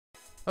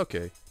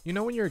Okay, you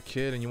know when you're a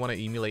kid and you want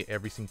to emulate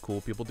everything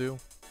cool people do?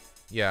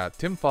 Yeah,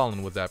 Tim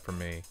Follin was that for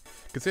me.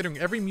 Considering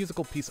every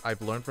musical piece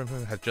I've learned from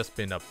him has just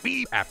been a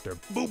beep after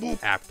boop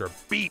boop after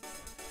beep.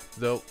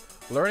 Though,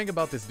 learning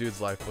about this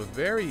dude's life was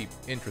very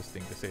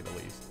interesting to say the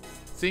least.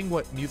 Seeing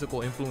what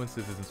musical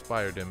influences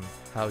inspired him,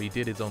 how he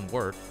did his own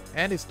work,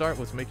 and his start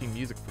was making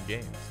music for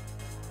games.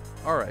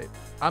 Alright,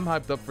 I'm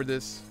hyped up for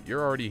this,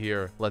 you're already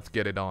here, let's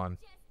get it on.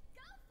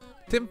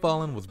 Tim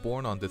Follin was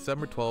born on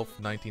December 12,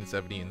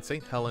 1970 in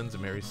St. Helens,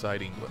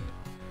 Merseyside, England.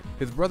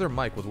 His brother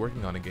Mike was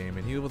working on a game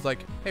and he was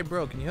like, "Hey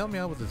bro, can you help me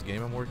out with this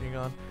game I'm working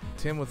on?"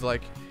 Tim was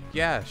like,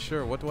 "Yeah,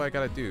 sure, what do I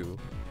gotta do?"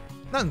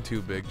 "Nothing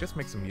too big, just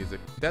make some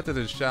music." "That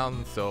doesn't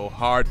sound so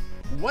hard."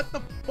 "What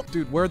the fuck?"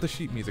 "Dude, where are the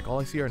sheet music?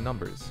 All I see are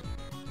numbers."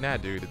 "Nah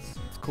dude, it's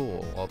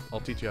cool, I'll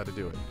teach you how to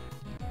do it."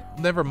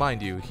 Never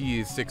mind you, he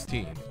is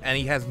 16, and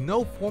he has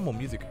no formal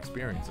music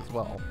experience as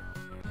well.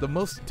 The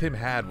most Tim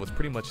had was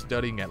pretty much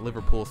studying at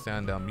Liverpool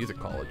Sandown Music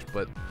College,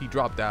 but he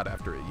dropped out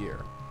after a year.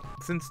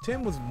 Since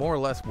Tim was more or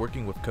less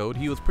working with code,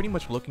 he was pretty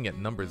much looking at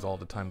numbers all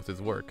the time with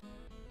his work.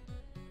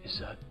 Is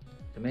that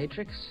the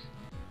Matrix?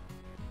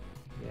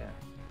 Yeah.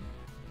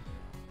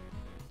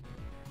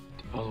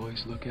 Do you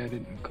always look at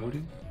it and code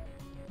it?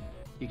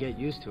 You get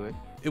used to it.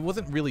 It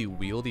wasn't really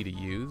wieldy to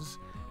use,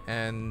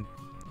 and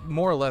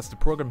more or less the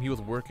program he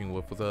was working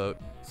with was a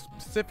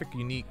specific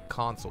unique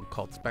console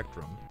called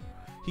Spectrum.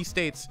 He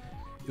states,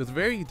 "It was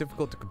very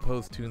difficult to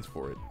compose tunes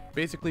for it,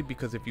 basically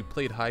because if you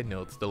played high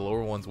notes, the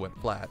lower ones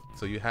went flat,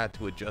 so you had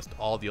to adjust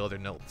all the other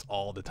notes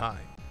all the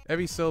time.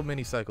 Every so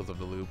many cycles of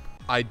the loop,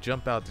 I'd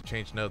jump out to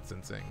change notes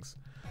and things.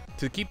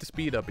 To keep the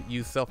speed up, it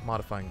used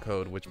self-modifying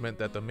code, which meant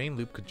that the main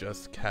loop could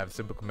just have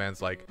simple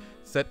commands like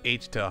set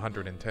H to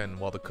 110,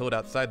 while the code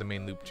outside the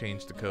main loop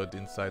changed the code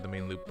inside the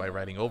main loop by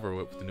writing over it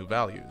with the new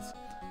values.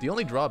 The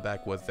only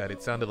drawback was that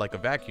it sounded like a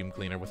vacuum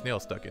cleaner with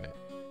nails stuck in it.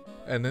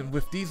 And then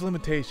with these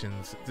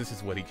limitations, this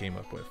is what he came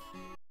up with.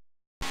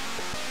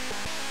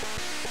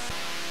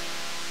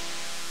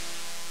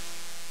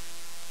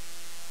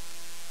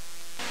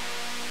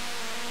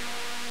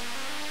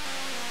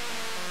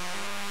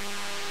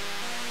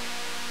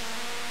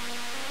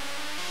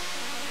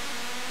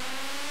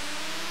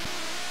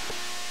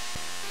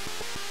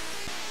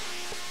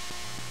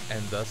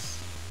 And thus,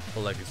 a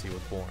legacy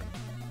was born.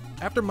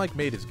 After Mike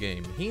made his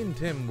game, he and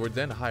Tim were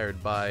then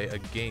hired by a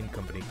game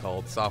company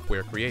called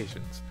Software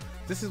Creations.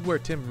 This is where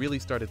Tim really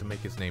started to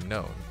make his name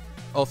known.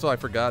 Also, I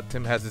forgot,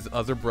 Tim has his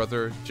other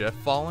brother, Jeff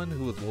Follin,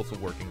 who is also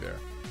working there.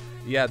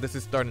 Yeah, this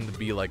is starting to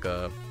be like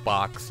a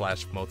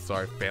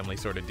Bach/Mozart family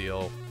sort of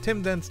deal.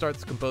 Tim then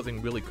starts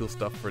composing really cool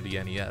stuff for the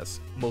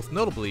NES, most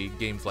notably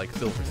games like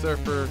Silver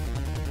Surfer,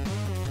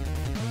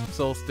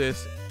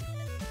 Solstice,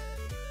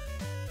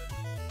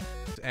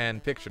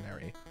 and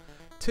Pictionary.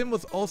 Tim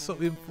was also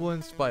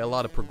influenced by a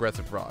lot of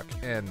progressive rock,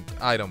 and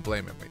I don't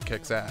blame him, it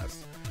kicks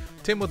ass.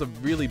 Tim was a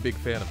really big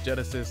fan of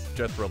Genesis,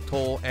 Jethro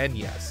Tull, and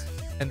Yes,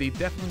 and they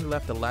definitely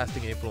left a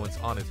lasting influence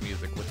on his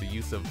music with the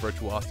use of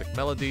virtuosic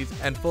melodies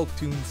and folk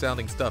tune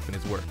sounding stuff in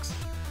his works.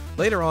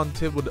 Later on,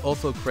 Tim would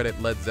also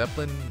credit Led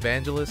Zeppelin,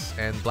 Vangelis,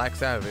 and Black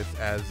Sabbath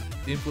as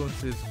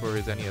influences for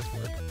his NES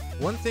work.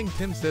 One thing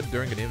Tim said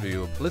during an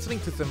interview,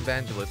 "Listening to some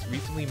Vangelis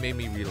recently made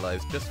me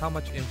realize just how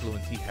much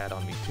influence he had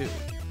on me too.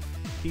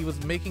 He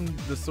was making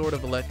the sort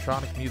of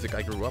electronic music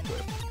I grew up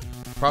with.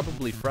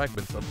 Probably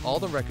fragments of all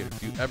the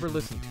records you ever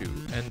listened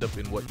to end up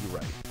in what you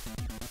write."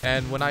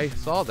 And when I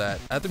saw that,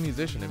 as a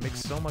musician, it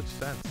makes so much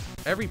sense.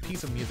 Every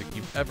piece of music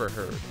you've ever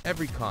heard,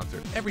 every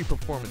concert, every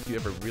performance you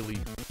ever really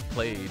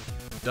played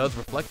does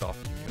reflect off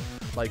of you.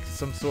 Like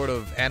some sort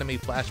of anime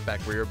flashback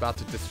where you're about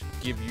to just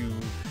give you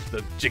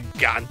the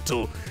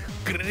giganto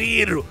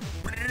griro.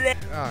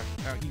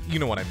 You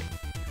know what I mean.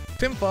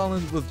 Tim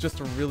Follin was just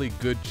a really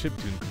good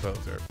chiptune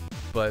composer,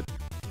 but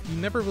he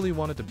never really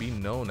wanted to be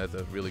known as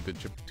a really good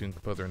chiptune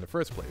composer in the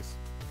first place.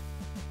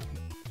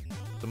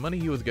 The money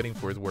he was getting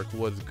for his work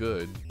was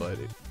good, but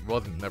it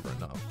wasn't never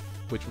enough,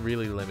 which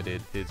really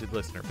limited his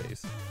listener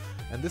base.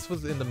 And this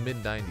was in the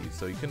mid-90s,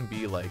 so he couldn't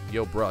be like,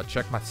 "Yo bro,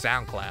 check my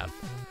SoundCloud."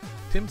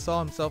 Tim saw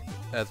himself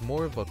as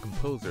more of a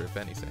composer if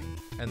anything,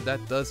 and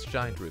that does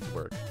shine through his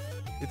work.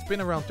 It's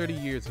been around 30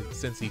 years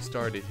since he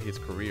started his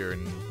career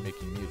in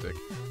making music,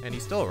 and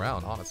he's still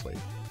around, honestly.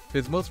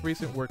 His most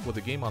recent work was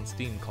a game on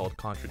Steam called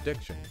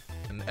Contradiction,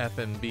 an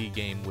FMV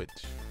game which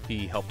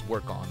he helped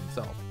work on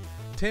himself.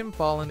 Tim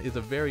Follin is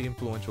a very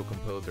influential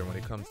composer when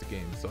it comes to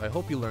games, so I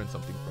hope you learned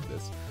something from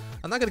this.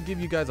 I'm not gonna give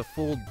you guys a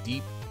full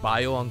deep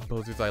bio on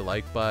composers I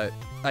like, but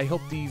I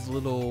hope these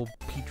little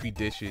petri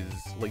dishes,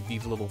 like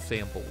these little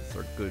samples,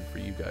 are good for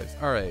you guys.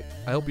 Alright,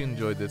 I hope you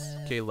enjoyed this.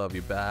 Okay, love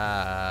you,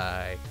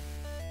 bye.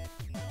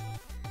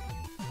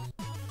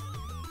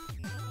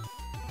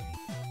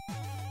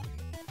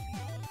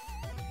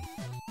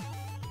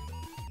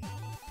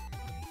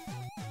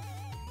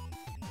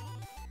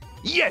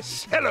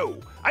 Yes, hello.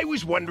 I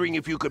was wondering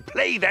if you could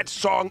play that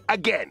song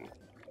again.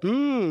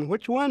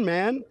 Which one,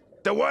 man?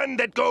 The one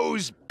that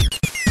goes...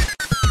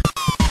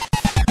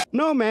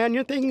 No, man,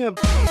 you're thinking of...